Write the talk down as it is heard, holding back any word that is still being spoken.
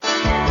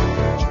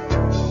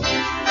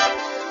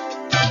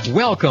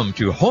Welcome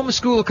to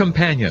Homeschool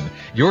Companion,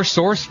 your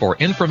source for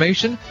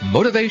information,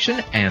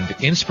 motivation, and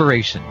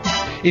inspiration.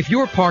 If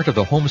you're part of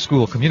the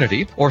homeschool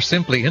community or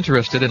simply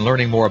interested in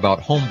learning more about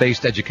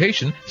home-based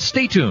education,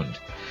 stay tuned.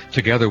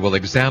 Together we'll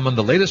examine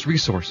the latest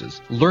resources,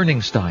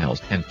 learning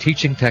styles, and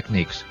teaching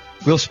techniques.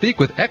 We'll speak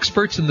with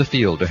experts in the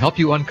field to help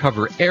you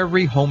uncover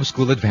every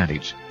homeschool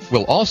advantage.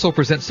 We'll also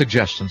present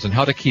suggestions on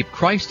how to keep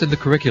Christ in the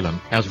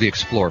curriculum as we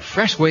explore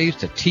fresh ways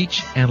to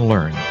teach and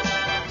learn.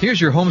 Here's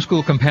your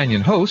Homeschool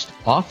Companion host,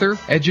 author,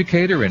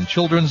 educator, and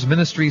children's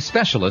ministry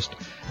specialist,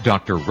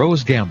 Dr.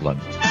 Rose Gamblin.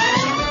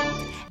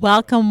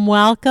 Welcome,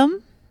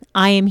 welcome.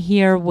 I am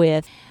here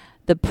with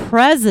the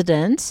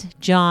president,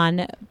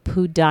 John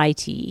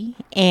Pudaite,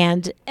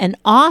 and an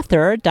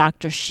author,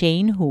 Dr.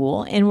 Shane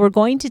Houle, and we're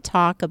going to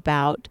talk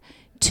about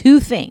two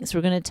things.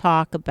 We're going to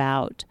talk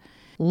about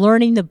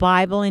learning the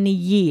Bible in a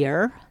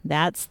year.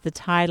 That's the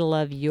title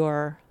of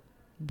your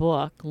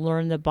book,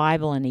 Learn the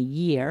Bible in a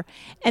Year.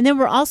 And then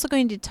we're also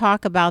going to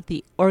talk about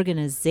the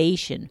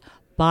organization,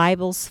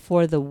 Bibles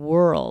for the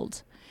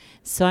World.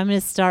 So I'm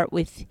going to start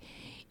with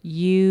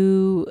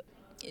you,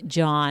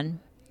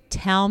 John.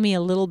 Tell me a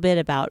little bit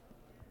about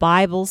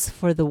Bibles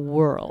for the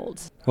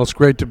World. Well, it's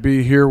great to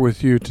be here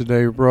with you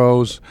today,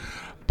 Rose.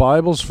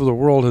 Bibles for the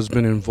World has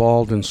been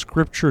involved in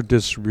scripture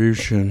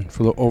distribution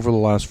over the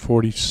last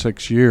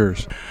 46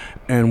 years.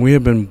 And we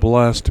have been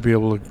blessed to be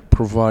able to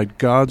provide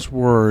God's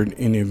Word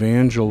in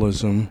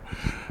evangelism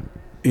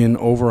in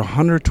over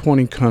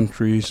 120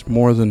 countries,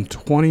 more than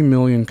 20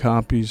 million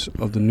copies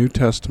of the New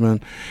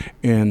Testament,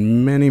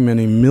 and many,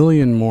 many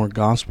million more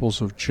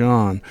Gospels of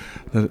John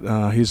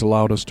that He's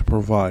allowed us to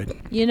provide.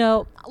 You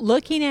know,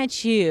 looking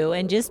at you,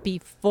 and just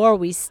before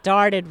we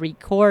started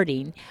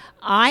recording,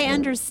 I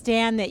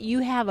understand that you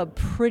have a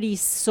pretty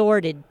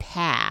sordid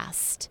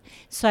past.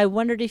 So I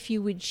wondered if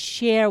you would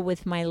share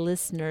with my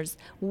listeners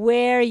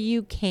where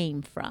you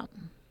came from.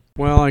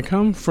 Well, I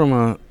come from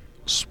a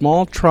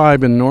small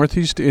tribe in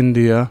northeast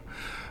India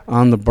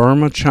on the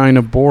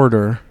Burma-China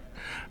border,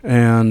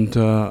 and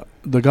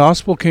the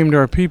gospel came to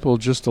our people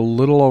just a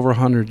little over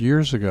 100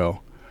 years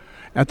ago.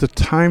 At the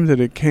time that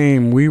it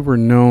came, we were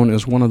known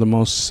as one of the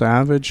most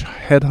savage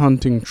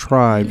headhunting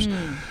tribes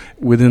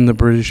within the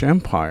British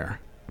Empire.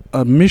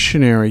 A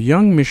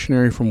young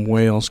missionary from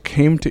Wales,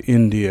 came to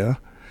India,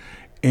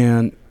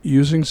 and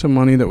using some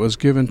money that was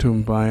given to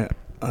him by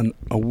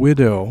a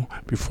widow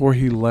before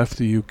he left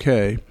the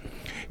UK,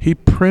 he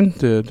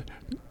printed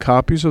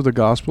copies of the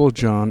Gospel of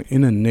John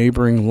in a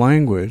neighboring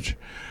language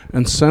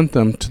and sent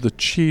them to the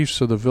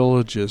chiefs of the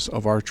villages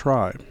of our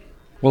tribe.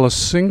 Well, a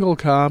single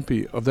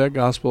copy of that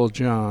Gospel of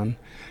John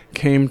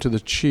came to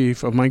the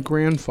chief of my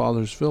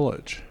grandfather's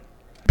village.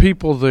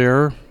 People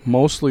there,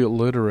 mostly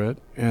illiterate,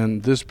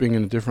 and this being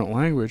in a different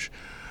language,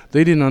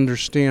 they didn't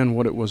understand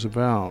what it was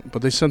about,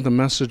 but they sent the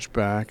message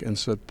back and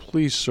said,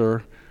 "Please,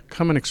 sir,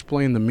 come and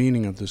explain the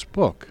meaning of this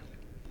book."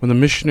 When the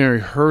missionary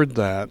heard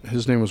that,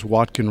 his name was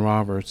Watkin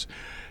Roberts,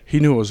 he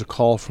knew it was a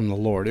call from the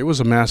Lord. It was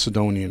a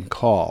Macedonian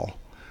call.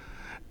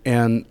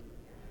 And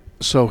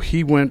so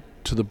he went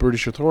to the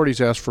British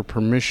authorities, asked for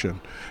permission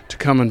to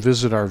come and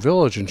visit our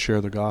village and share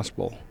the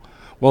gospel.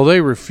 Well,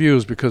 they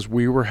refused because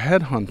we were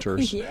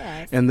headhunters,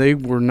 Yes. and they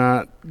were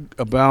not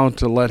about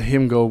to let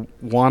him go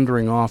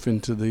wandering off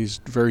into these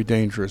very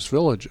dangerous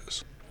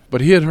villages. But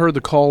he had heard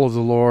the call of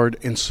the Lord,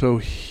 and so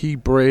he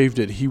braved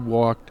it. He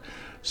walked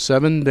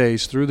 7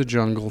 days through the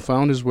jungle,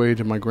 found his way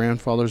to my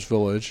grandfather's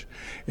village,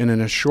 and in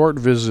a short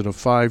visit of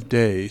 5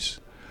 days,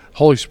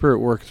 Holy Spirit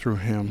worked through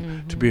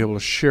him to be able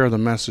to share the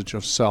message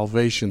of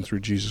salvation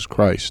through Jesus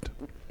Christ.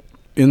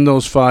 In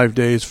those 5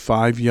 days,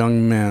 5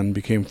 young men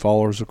became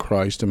followers of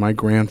Christ, and my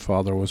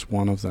grandfather was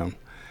one of them.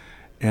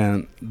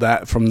 And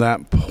from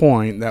that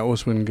point, that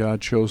was when God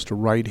chose to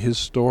write His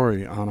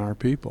story on our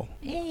people.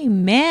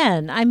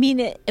 Amen. I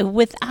mean,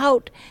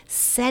 without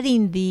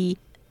setting the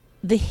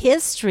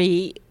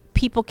history,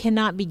 people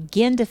cannot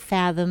begin to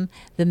fathom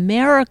the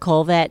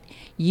miracle that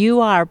you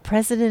are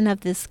president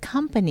of this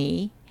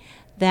company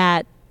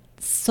that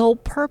sole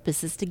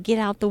purpose is to get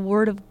out the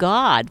Word of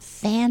God.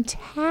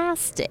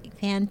 Fantastic.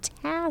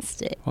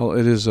 Well,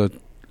 it is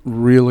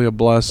really a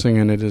blessing,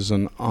 and it is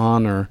an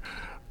honor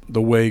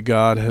the way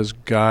God has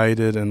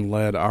guided and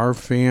led our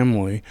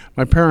family.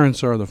 My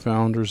parents are the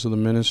founders of the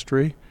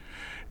ministry,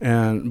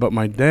 but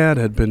my dad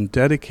had been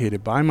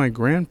dedicated by my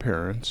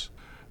grandparents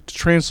to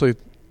translate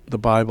the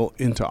Bible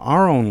into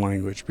our own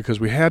language,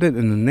 because we had it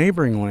in the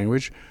neighboring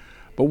language,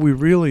 but we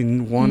really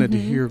wanted to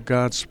hear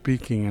God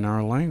speaking in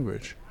our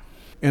language.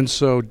 And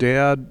so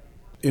Dad,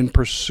 in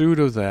pursuit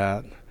of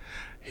that,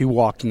 he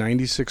walked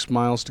 96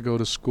 miles to go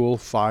to school,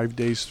 5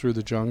 days through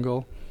the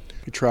jungle.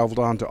 He traveled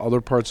on to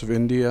other parts of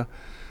India.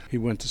 He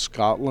went to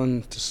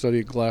Scotland to study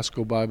at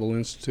Glasgow Bible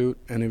Institute,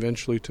 and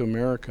eventually to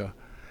America.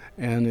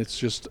 And it's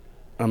just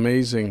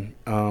amazing,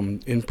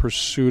 in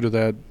pursuit of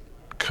that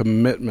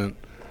commitment,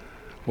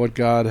 what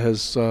God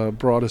has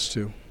brought us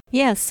to.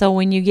 Yes, so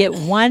when you get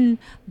one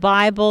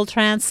Bible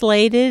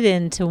translated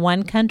into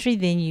one country,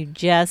 then you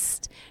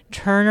just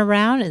turn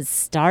around and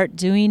start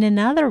doing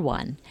another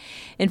one.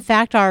 In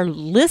fact, our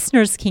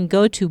listeners can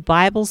go to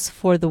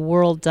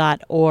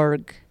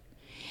biblesfortheworld.org,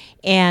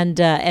 and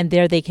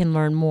there they can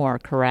learn more,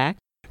 correct?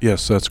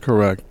 Yes, that's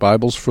correct.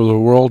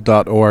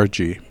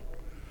 biblesfortheworld.org.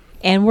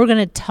 And we're going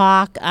to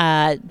talk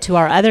to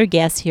our other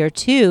guest here,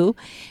 too.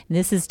 And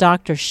this is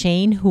Dr.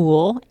 Shane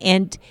Houle.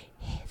 And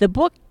the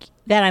book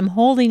that I'm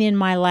holding in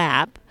my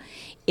lap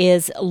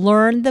is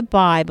Learn the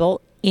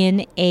Bible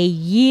in a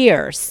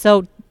Year.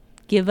 So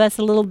give us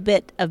a little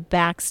bit of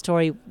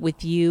backstory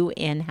with you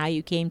and how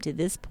you came to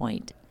this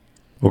point.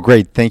 Well,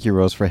 great. Thank you,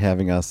 Rose, for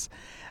having us.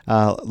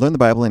 Learn the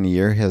Bible in a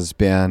Year has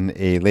been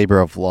a labor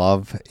of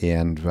love,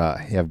 and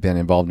have been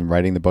involved in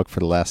writing the book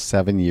for the last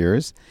 7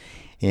 years.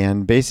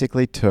 And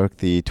basically took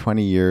the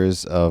 20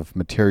 years of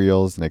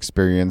materials and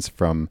experience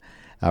from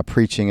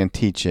preaching and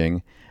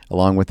teaching,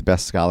 along with the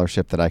best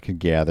scholarship that I could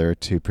gather,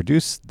 to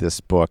produce this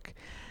book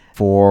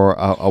for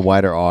a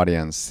wider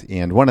audience.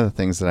 And one of the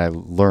things that I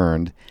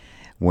learned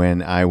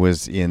when I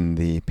was in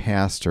the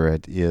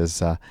pastorate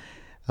is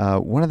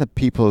one of the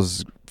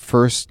people's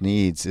first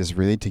needs is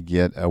really to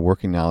get a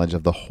working knowledge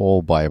of the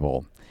whole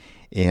Bible.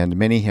 And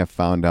many have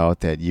found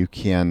out that you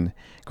can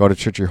go to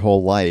church your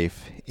whole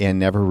life and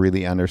never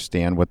really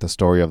understand what the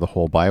story of the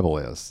whole Bible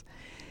is.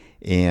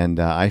 And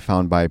I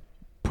found by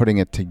putting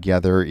it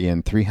together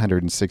in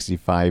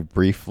 365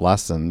 brief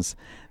lessons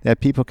that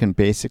people can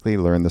basically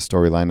learn the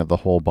storyline of the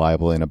whole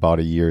Bible in about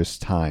a year's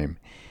time.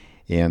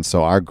 And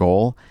so our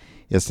goal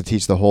is to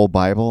teach the whole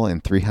Bible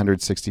in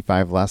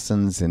 365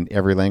 lessons in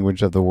every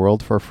language of the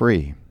world for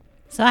free.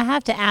 So I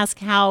have to ask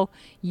how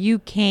you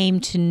came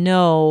to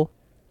know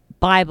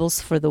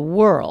Bibles for the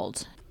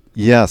World.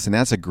 Yes, and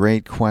that's a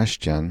great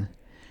question,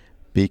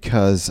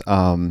 because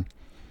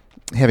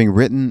having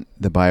written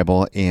the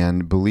Bible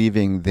and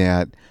believing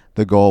that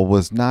the goal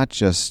was not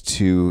just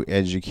to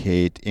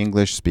educate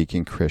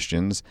English-speaking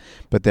Christians,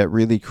 but that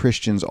really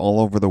Christians all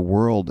over the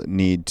world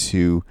need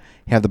to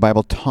have the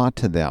Bible taught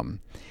to them.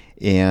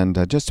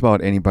 And just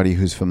about anybody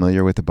who's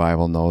familiar with the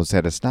Bible knows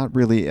that it's not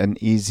really an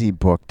easy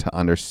book to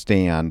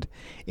understand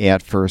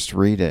at first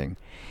reading.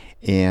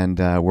 And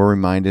we're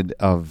reminded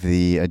of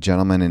the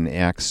gentleman in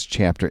Acts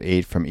chapter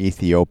 8 from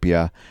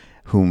Ethiopia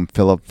whom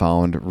Philip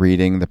found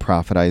reading the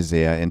prophet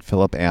Isaiah, and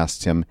Philip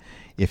asked him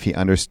if he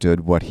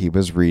understood what he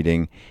was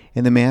reading.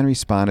 And the man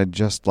responded,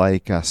 just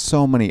like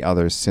so many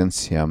others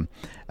since him,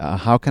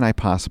 how can I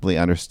possibly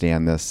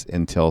understand this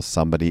until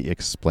somebody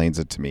explains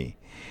it to me?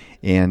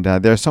 And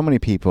there are so many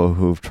people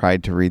who've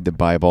tried to read the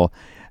Bible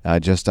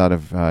just out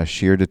of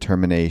sheer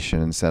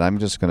determination and said, I'm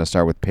just going to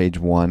start with page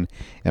 1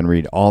 and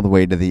read all the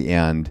way to the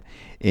end.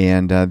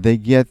 And they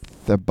get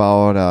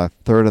about a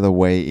third of the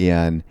way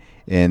in,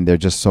 and they're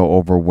just so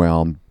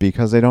overwhelmed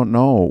because they don't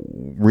know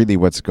really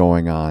what's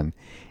going on.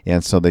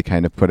 And so they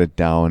kind of put it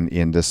down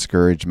in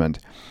discouragement.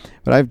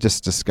 But I've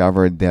just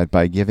discovered that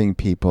by giving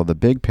people the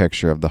big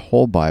picture of the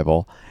whole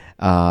Bible,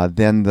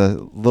 then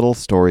the little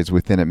stories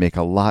within it make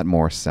a lot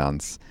more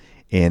sense,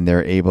 and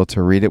they're able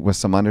to read it with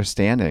some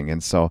understanding.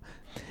 And so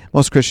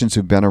most Christians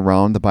who've been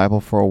around the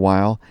Bible for a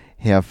while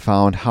have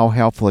found how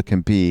helpful it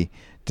can be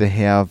to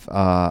have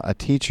a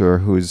teacher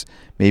who's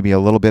maybe a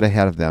little bit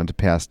ahead of them to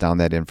pass down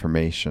that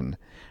information.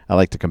 I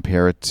like to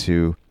compare it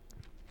to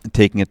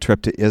taking a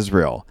trip to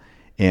Israel.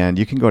 And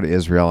you can go to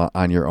Israel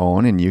on your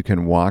own, and you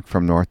can walk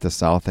from north to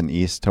south and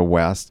east to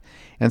west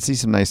and see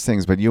some nice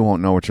things, but you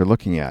won't know what you're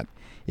looking at.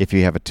 If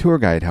you have a tour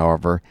guide,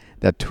 however,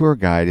 that tour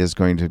guide is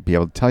going to be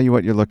able to tell you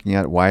what you're looking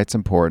at, why it's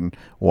important,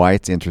 why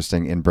it's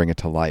interesting, and bring it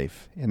to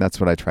life. And that's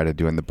what I try to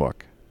do in the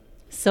book.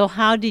 So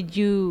how did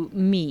you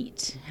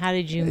meet?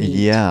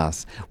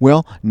 Yes.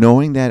 Well,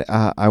 knowing that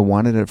I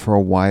wanted it for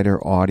a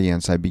wider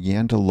audience, I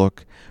began to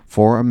look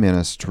for a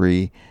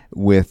ministry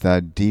with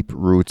deep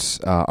roots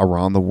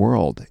around the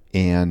world.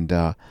 And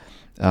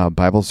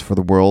Bibles for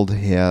the World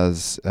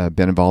has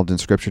been involved in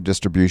scripture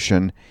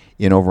distribution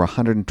in over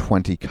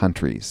 120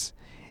 countries.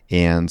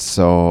 And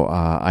so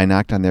I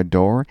knocked on their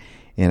door,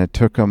 and it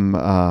took them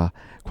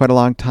quite a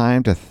long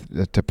time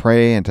to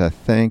pray and to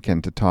think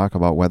and to talk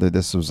about whether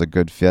this was a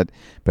good fit.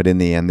 But in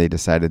the end, they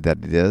decided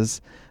that it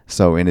is.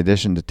 So in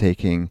addition to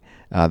taking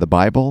the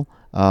Bible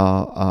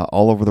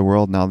all over the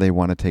world, now they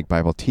want to take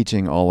Bible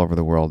teaching all over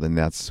the world, and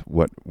that's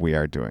what we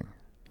are doing.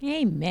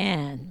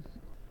 Amen.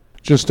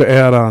 Just to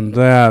add on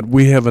that,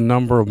 we have a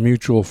number of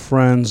mutual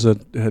friends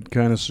that had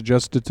kind of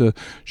suggested to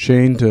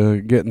Shane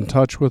to get in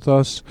touch with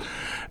us.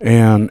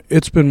 And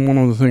it's been one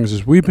of the things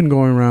is we've been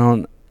going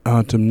around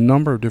to a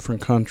number of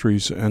different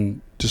countries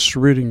and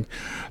distributing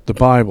the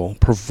Bible,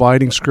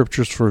 providing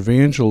scriptures for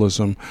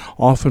evangelism.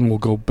 Often we'll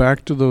go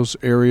back to those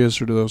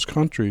areas or to those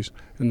countries,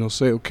 and they'll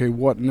say, okay,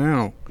 what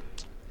now?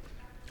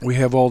 We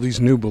have all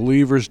these new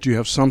believers. Do you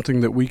have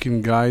something that we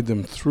can guide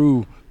them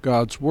through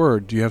God's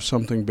Word? Do you have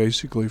something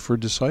basically for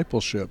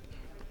discipleship?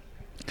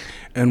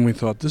 And we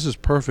thought this is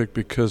perfect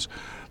because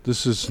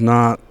this is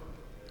not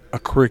a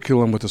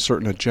curriculum with a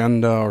certain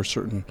agenda or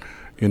certain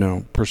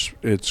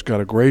It's got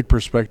a great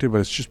perspective, but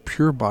it's just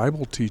pure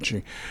Bible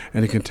teaching.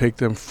 And it can take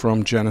them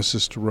from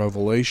Genesis to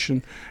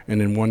Revelation,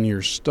 and in 1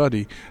 year's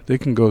study, they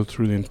can go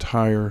through the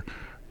entire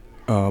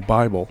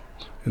Bible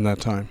in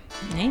that time.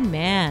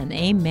 Amen.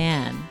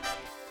 Amen.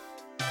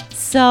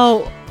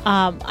 So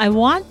I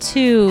want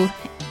to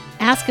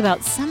ask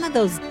about some of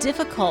those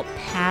difficult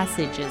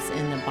passages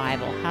in the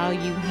Bible, how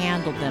you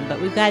handled them. But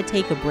we've got to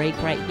take a break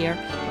right here.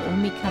 But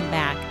when we come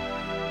back,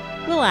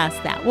 we'll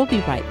ask that. We'll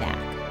be right back.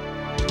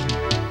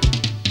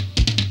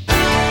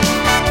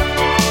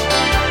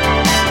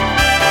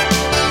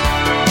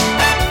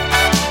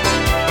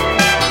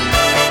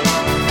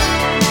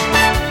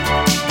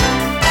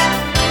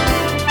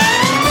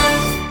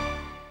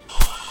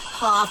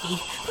 Harvey,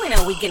 when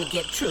are we going to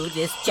get through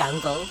this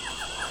jungle?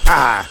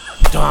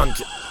 Don't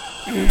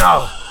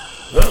know.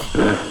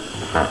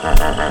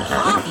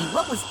 Harvey,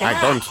 what was that?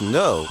 I don't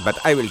know,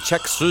 but I will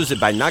check through the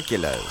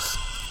binoculars.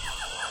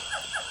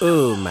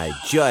 Oh, my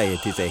joy,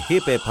 it is a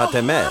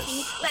hippopotamus.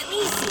 Harvey, let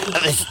me see.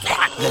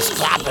 The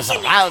strap is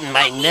around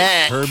my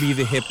neck. Herbie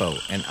the Hippo,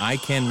 and I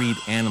Can Read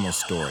Animal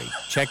Story.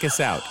 Check us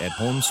out at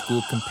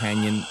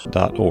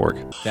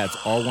homeschoolcompanion.org. That's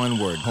all one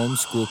word,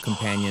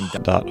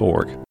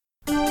 homeschoolcompanion.org.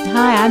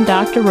 Hi, I'm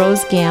Dr.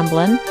 Rose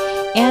Gamblin,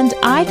 and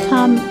I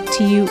come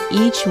to you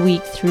each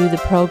week through the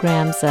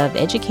programs of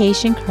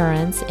Education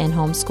Currents and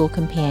Homeschool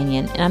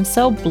Companion, and I'm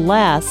so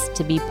blessed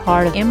to be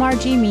part of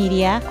MRG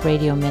Media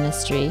Radio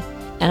Ministry,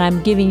 and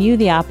I'm giving you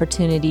the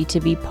opportunity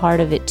to be part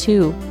of it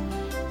too.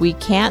 We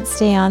can't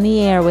stay on the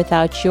air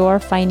without your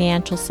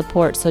financial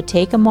support, so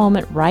take a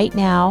moment right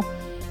now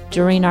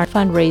during our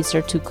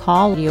fundraiser to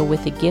call you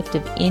with a gift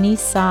of any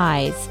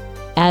size.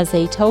 As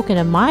a token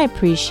of my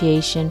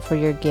appreciation for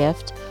your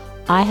gift,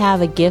 I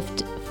have a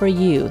gift for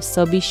you,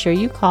 so be sure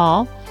you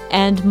call.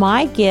 And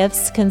my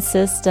gifts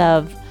consist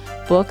of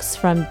books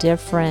from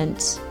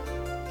different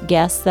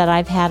guests that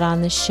I've had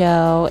on the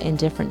show and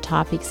different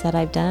topics that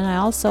I've done. And I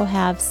also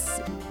have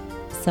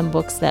some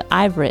books that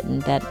I've written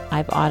that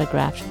I've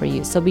autographed for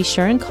you. So be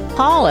sure and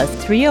call us,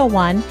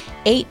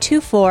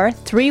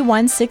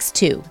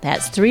 301-824-3162.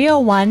 That's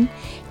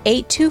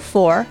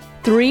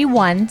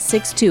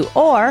 301-824-3162.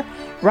 Or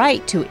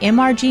write to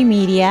MRG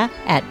Media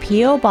at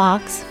P.O.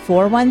 Box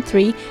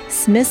 413,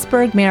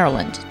 Smithsburg,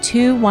 Maryland,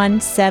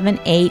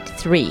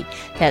 21783.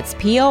 That's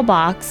P.O.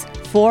 Box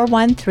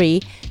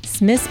 413,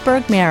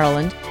 Smithsburg,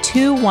 Maryland,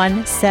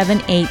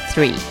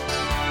 21783.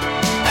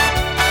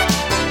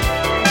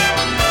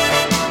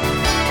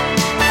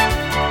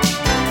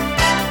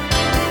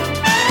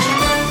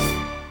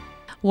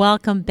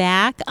 Welcome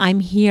back.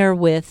 I'm here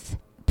with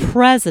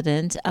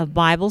President of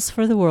Bibles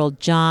for the World,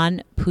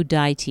 John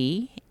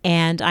Pudaite.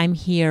 And I'm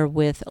here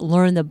with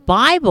Learn the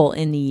Bible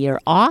in the Year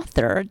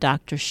author,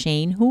 Dr.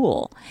 Shane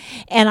Houle.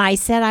 And I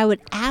said I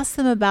would ask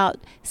them about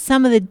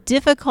some of the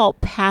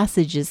difficult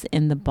passages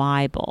in the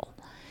Bible,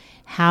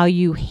 how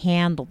you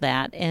handle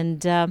that.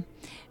 And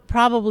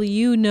probably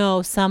you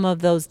know some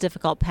of those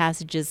difficult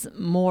passages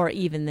more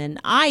even than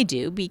I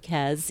do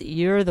because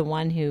you're the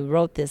one who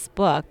wrote this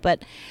book.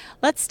 But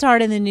let's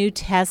start in the New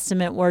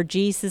Testament where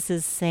Jesus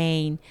is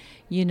saying,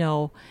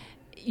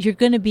 you're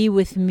going to be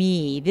with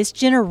me. This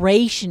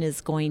generation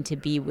is going to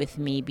be with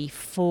me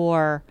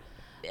before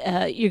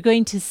you're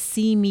going to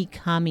see me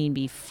coming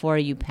before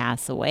you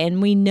pass away.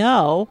 And we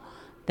know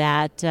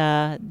that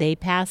they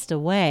passed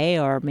away,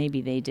 or maybe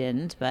they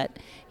didn't, but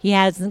he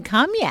hasn't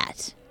come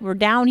yet. We're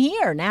down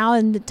here now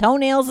in the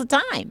toenails of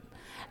time.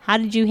 How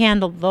did you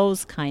handle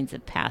those kinds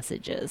of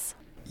passages?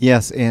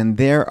 Yes, and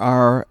there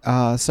are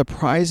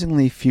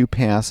surprisingly few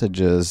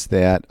passages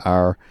that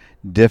are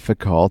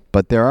difficult,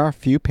 but there are a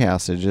few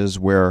passages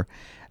where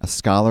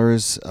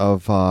scholars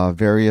of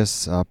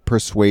various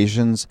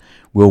persuasions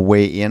will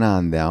weigh in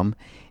on them.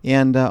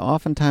 And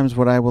oftentimes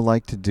what I would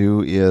like to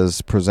do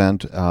is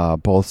present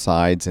both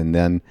sides and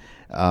then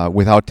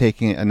without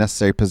taking a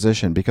necessary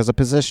position, because a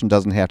position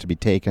doesn't have to be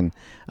taken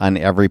on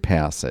every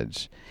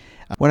passage.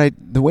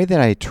 The way that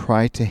I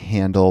try to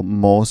handle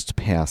most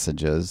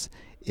passages,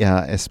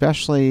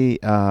 especially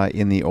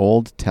in the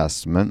Old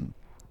Testament,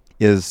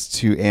 is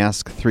to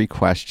ask three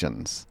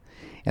questions.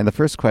 And the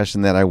first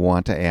question that I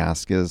want to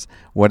ask is,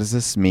 what does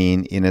this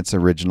mean in its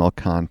original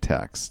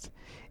context?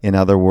 In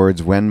other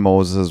words, when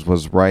Moses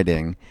was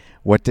writing,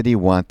 what did he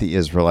want the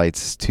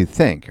Israelites to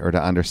think or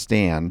to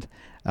understand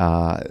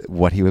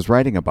what he was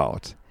writing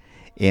about?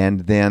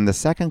 And then the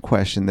second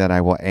question that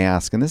I will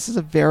ask, and this is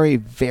a very,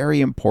 very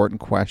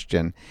important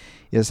question,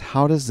 is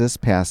how does this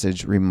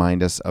passage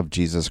remind us of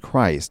Jesus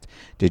Christ?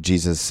 Did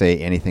Jesus say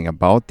anything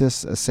about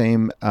this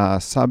same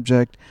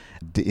subject?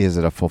 Is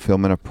it a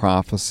fulfillment of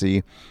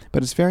prophecy?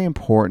 But it's very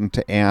important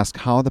to ask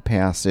how the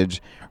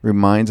passage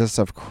reminds us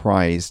of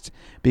Christ,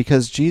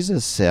 because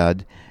Jesus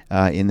said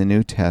in the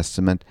New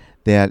Testament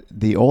that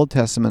the Old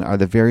Testament are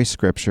the very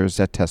scriptures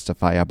that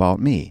testify about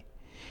me.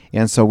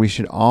 And so we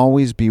should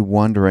always be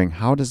wondering,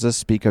 how does this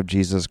speak of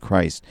Jesus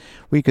Christ?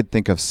 We could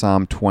think of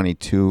Psalm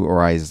 22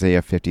 or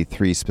Isaiah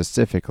 53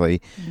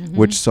 specifically,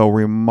 which so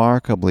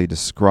remarkably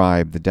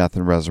describe the death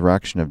and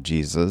resurrection of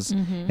Jesus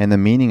and the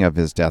meaning of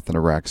his death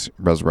and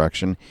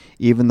resurrection,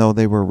 even though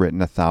they were written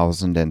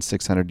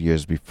 1,600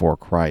 years before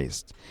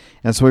Christ.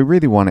 And so we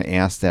really want to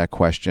ask that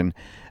question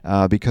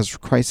because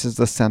Christ is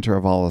the center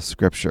of all of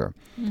Scripture.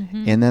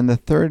 And then the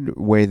third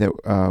way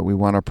that we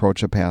want to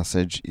approach a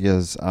passage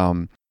is,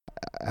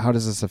 how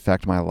does this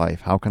affect my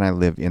life? How can I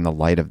live in the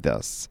light of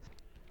this?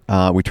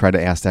 We try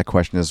to ask that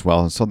question as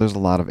well. And so there's a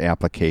lot of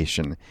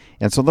application.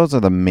 And so those are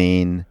the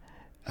main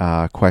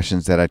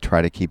questions that I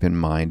try to keep in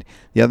mind.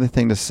 The other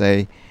thing to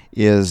say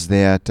is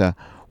that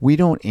we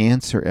don't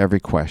answer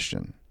every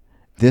question.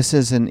 This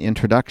is an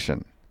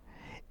introduction.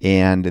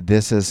 And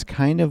this is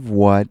kind of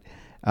what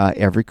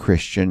every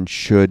Christian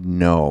should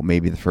know.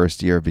 Maybe the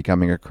first year of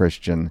becoming a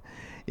Christian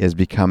is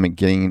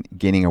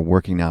gaining a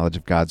working knowledge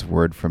of God's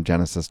Word from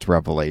Genesis to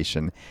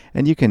Revelation.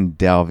 And you can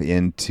delve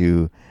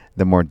into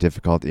the more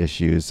difficult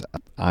issues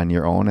on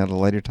your own at a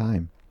later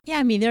time. Yeah,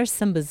 I mean, there's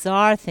some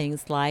bizarre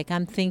things, like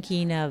I'm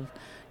thinking of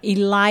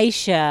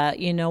Elisha,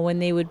 when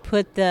they would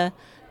put the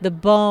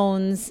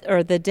bones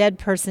or the dead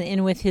person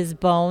in with his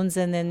bones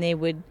and then they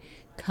would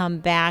come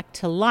back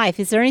to life.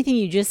 Is there anything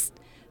you just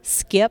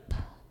skip?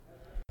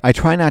 I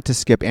try not to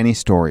skip any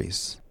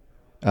stories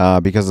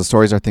because the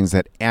stories are things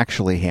that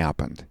actually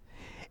happened.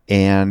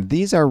 And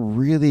these are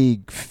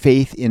really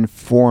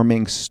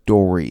faith-informing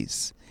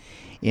stories.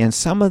 And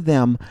some of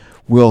them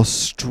will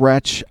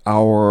stretch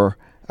our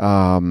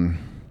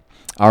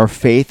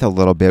faith a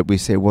little bit. We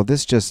say, well,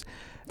 this just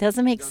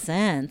doesn't make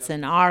sense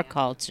in our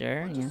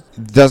culture. Yeah.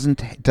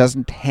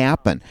 Doesn't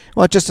happen.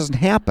 Well, it just doesn't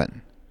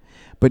happen.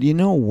 But you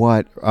know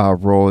what,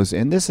 Rose,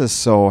 and this is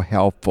so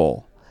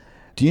helpful.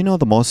 Do you know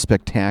the most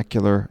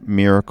spectacular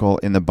miracle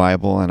in the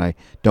Bible? And I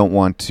don't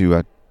want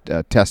to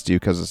test you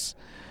because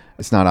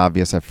it's not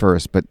obvious at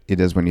first, but it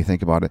is when you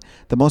think about it.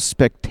 The most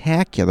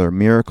spectacular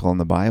miracle in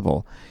the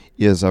Bible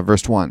is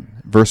verse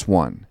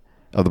 1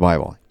 of the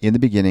Bible. In the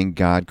beginning,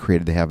 God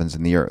created the heavens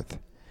and the earth.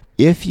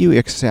 If you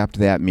accept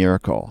that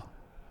miracle,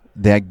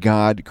 that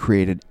God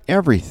created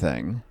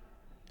everything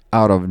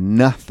out of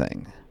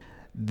nothing,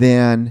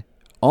 then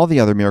all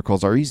the other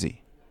miracles are easy.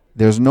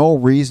 There's no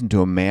reason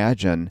to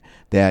imagine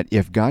that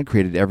if God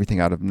created everything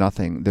out of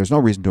nothing, there's no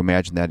reason to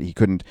imagine that he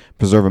couldn't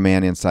preserve a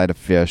man inside a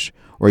fish,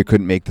 or he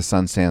couldn't make the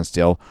sun stand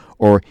still,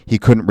 or he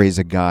couldn't raise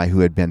a guy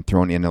who had been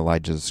thrown in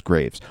Elijah's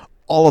graves.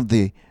 All of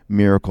the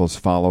miracles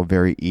follow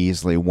very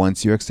easily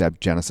once you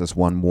accept Genesis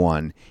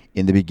 1:1.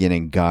 In the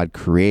beginning, God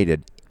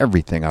created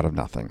everything out of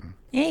nothing.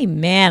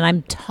 Amen.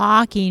 I'm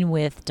talking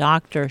with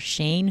Dr.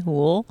 Shane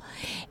Houle,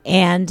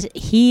 and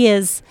he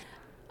is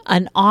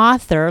an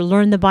author,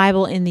 learned the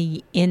Bible in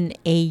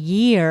a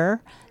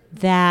year,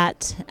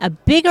 that a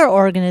bigger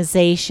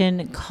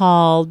organization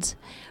called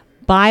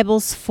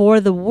Bibles for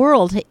the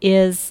World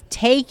is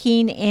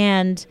taking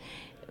and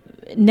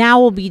now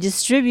will be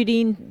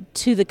distributing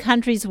to the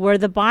countries where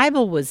the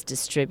Bible was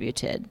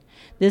distributed.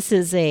 This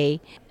is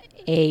a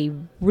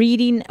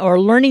reading or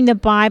learning the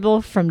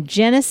Bible from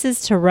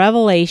Genesis to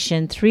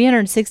Revelation,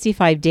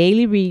 365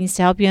 daily readings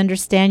to help you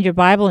understand your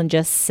Bible in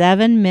just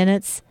 7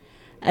 minutes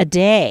a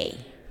day.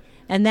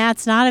 And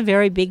that's not a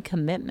very big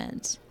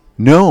commitment.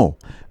 No,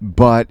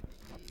 but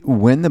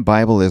when the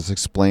Bible is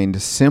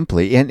explained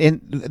simply, and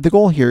the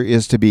goal here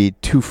is to be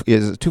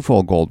is a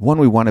twofold goal. One,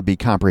 we want to be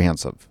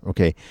comprehensive.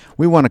 Okay,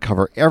 we want to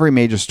cover every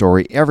major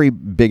story, every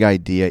big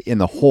idea in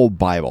the whole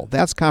Bible.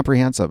 That's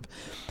comprehensive.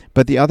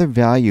 But the other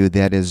value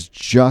that is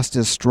just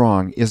as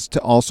strong is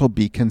to also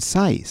be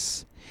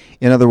concise.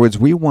 In other words,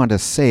 we want to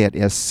say it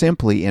as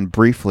simply and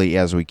briefly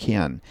as we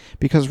can.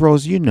 Because,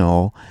 Rose, you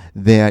know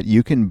that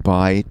you can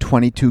buy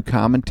 22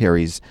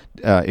 commentaries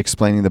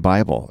explaining the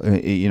Bible,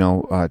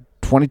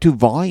 22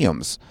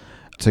 volumes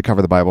to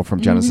cover the Bible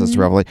from Genesis to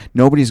Revelation.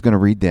 Nobody's going to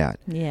read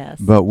that. Yes.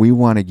 But we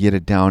want to get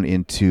it down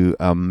into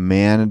a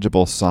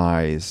manageable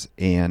size.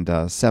 And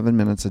 7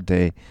 minutes a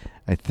day,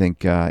 I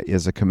think,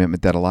 is a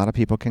commitment that a lot of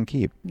people can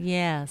keep.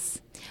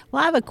 Yes.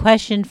 Well, I have a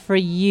question for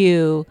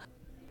you,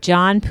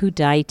 John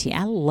Pudaite.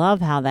 I love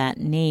how that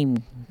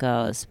name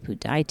goes,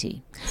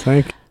 Pudaite.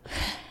 Thank you.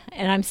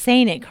 And I'm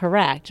saying it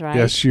correct, right?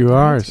 Yes, you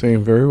are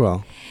saying very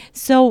well.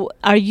 So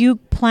are you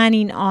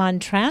planning on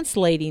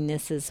translating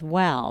this as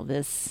well?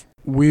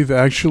 We've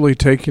actually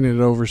taken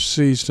it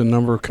overseas to a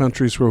number of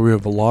countries where we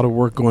have a lot of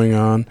work going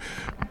on,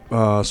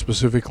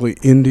 specifically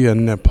India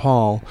and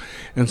Nepal.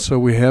 And so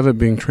we have it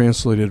being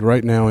translated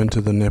right now into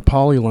the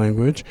Nepali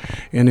language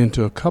and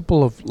into a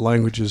couple of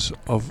languages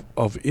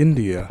of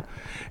India.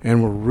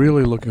 And we're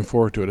really looking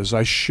forward to it. As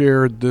I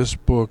shared this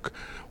book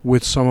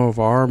with some of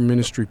our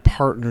ministry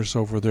partners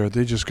over there,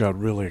 they just got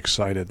really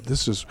excited.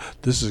 This is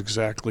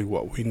exactly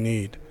what we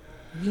need.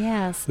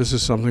 Yes. This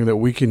is something that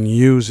we can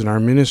use in our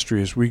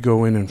ministry as we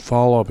go in and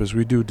follow up, as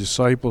we do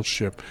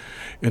discipleship.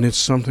 And it's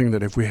something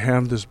that if we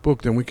have this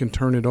book, then we can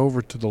turn it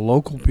over to the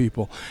local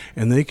people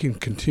and they can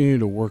continue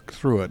to work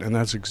through it. And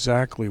that's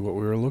exactly what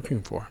we were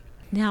looking for.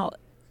 Now,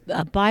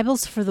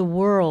 Bibles for the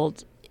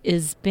World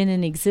has been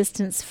in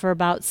existence for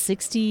about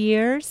 60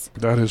 years.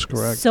 That is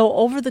correct. So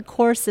over the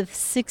course of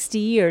 60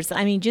 years,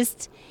 I mean,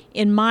 just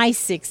in my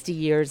 60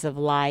 years of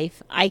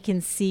life, I can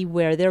see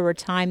where there were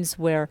times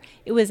where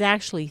it was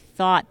actually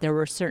thought there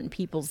were certain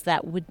peoples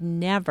that would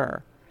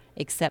never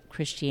accept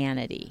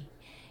Christianity.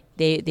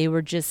 They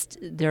were just,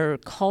 their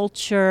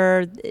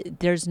culture,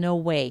 there's no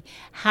way.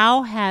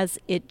 How has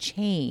it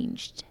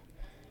changed?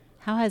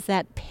 How has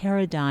that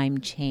paradigm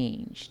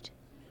changed?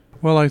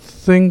 Well, I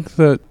think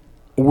that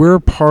we're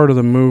part of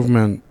the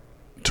movement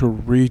to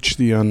reach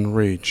the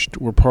unreached.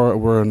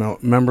 We're a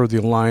member of the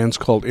alliance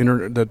called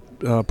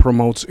that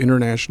promotes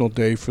International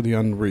Day for the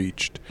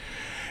Unreached,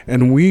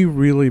 and we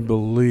really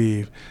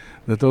believe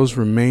that those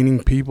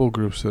remaining people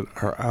groups that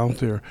are out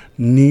there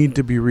need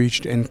to be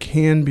reached and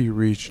can be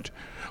reached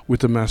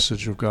with the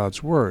message of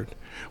God's Word,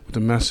 with the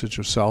message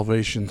of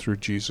salvation through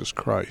Jesus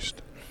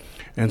Christ.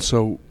 And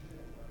so,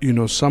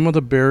 some of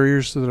the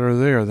barriers that are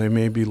there, they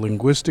may be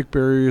linguistic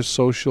barriers,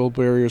 social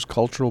barriers,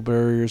 cultural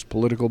barriers,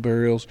 political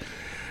barriers,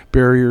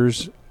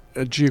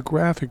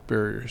 geographic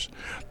barriers.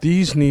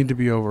 These need to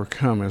be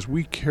overcome as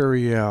we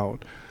carry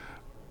out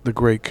the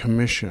Great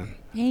Commission.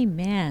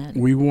 Amen.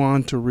 We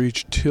want to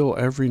reach till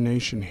every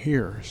nation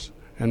hears,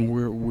 and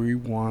we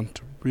want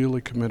to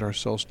really commit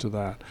ourselves to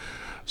that.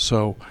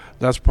 So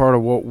that's part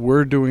of what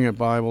we're doing at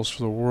Bibles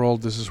for the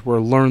World. This is where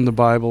Learn the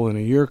Bible in a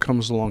Year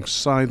comes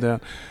alongside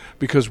that,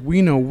 because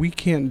we know we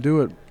can't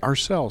do it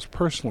ourselves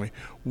personally.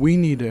 We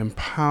need to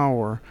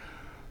empower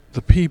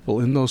the people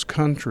in those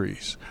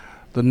countries,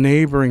 the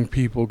neighboring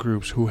people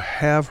groups who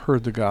have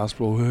heard the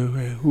gospel,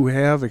 who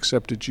have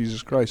accepted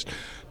Jesus Christ,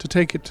 to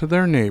take it to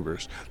their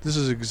neighbors. This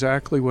is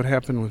exactly what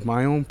happened with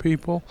my own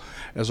people.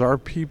 As our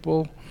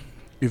people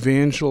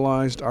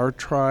evangelized our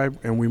tribe,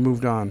 and we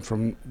moved on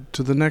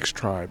to the next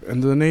tribe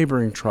and the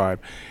neighboring tribe,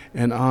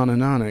 and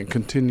on. It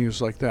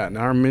continues like that. And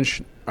our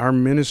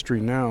ministry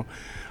now,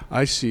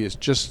 I see, is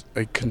just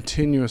a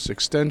continuous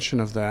extension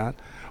of that,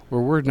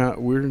 where we're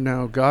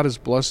now God has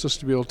blessed us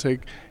to be able to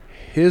take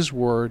His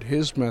word,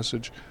 His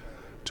message,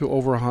 to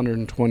over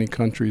 120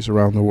 countries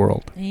around the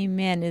world.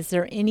 Amen. Is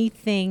there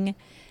anything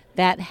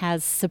that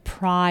has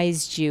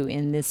surprised you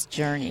in this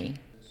journey?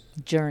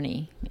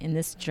 In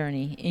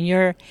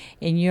your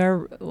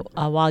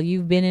while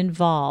you've been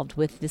involved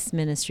with this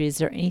ministry, is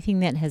there anything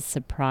that has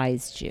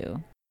surprised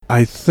you?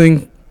 I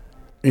think,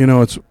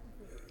 it's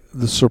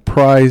the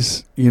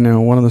surprise,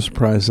 one of the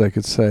surprises I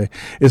could say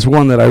is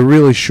one that I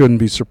really shouldn't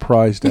be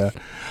surprised at,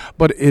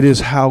 but it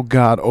is how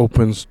God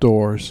opens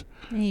doors.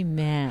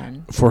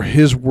 Amen. For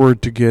His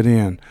word to get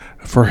in,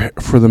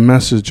 for the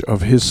message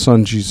of His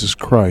Son Jesus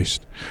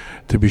Christ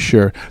to be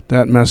shared,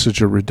 that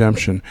message of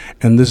redemption.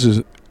 And this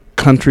is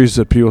countries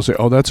that people say,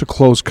 oh, that's a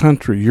closed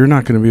country, you're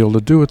not going to be able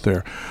to do it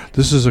there.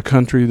 This is a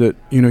country that,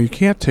 you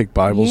can't take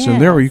Bibles in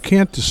there, or you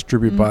can't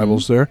distribute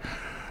Bibles there.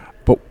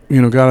 But,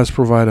 God has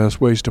provided us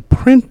ways to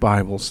print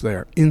Bibles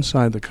there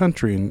inside the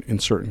country in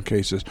certain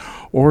cases,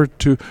 or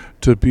to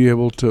be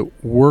able to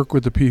work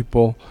with the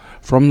people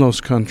from those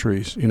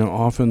countries.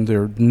 Often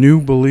they're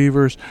new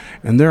believers,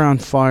 and they're on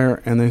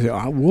fire, and they say,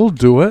 we'll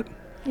do it.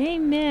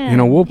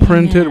 Amen. We'll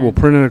print it. We'll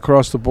print it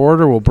across the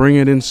border. We'll bring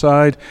it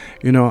inside,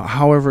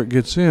 however it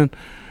gets in,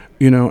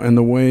 and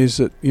the ways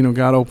that,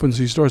 God opens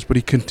these doors. But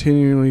He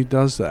continually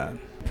does that.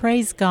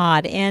 Praise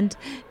God. And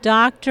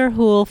Dr.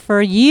 Houle,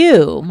 for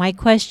you, my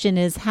question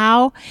is,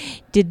 how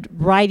did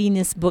writing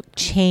this book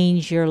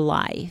change your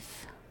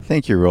life?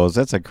 Thank you, Rose.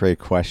 That's a great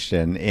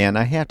question. And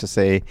I have to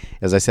say,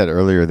 as I said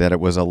earlier, that it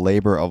was a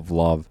labor of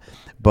love.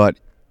 But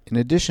in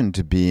addition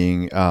to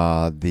being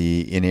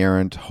the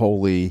inerrant,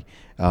 holy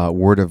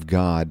Word of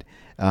God,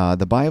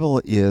 the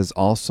Bible is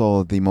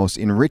also the most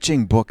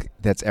enriching book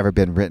that's ever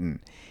been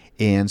written.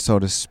 And so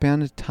to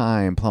spend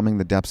time plumbing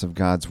the depths of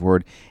God's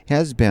Word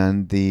has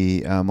been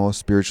the most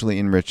spiritually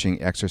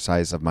enriching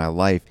exercise of my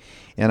life.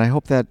 And I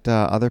hope that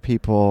other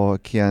people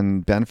can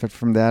benefit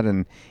from that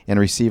and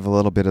receive a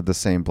little bit of the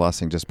same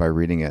blessing just by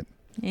reading it.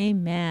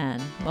 Amen.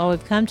 Well,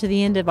 we've come to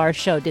the end of our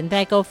show. Didn't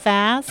that go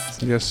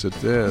fast? Yes, it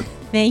did.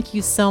 Thank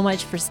you so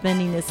much for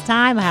spending this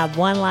time. I have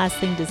one last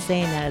thing to say,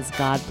 and that is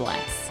God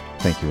bless.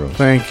 Thank you, Rose.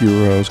 Thank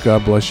you, Rose.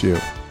 God bless you.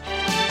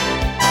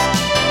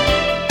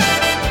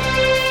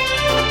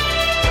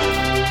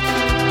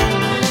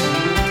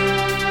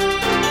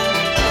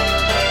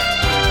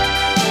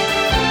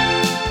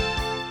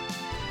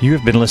 You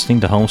have been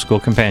listening to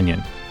Homeschool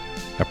Companion,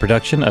 a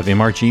production of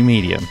MRG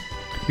Media.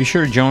 Be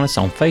sure to join us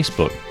on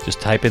Facebook. Just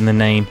type in the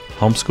name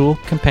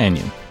Homeschool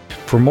Companion.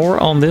 For more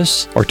on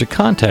this or to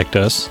contact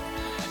us,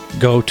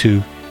 go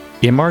to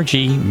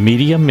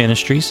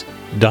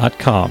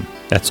mrgmediaministries.com.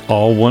 That's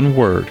all one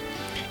word,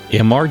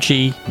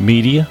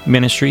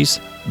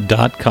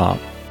 mrgmediaministries.com.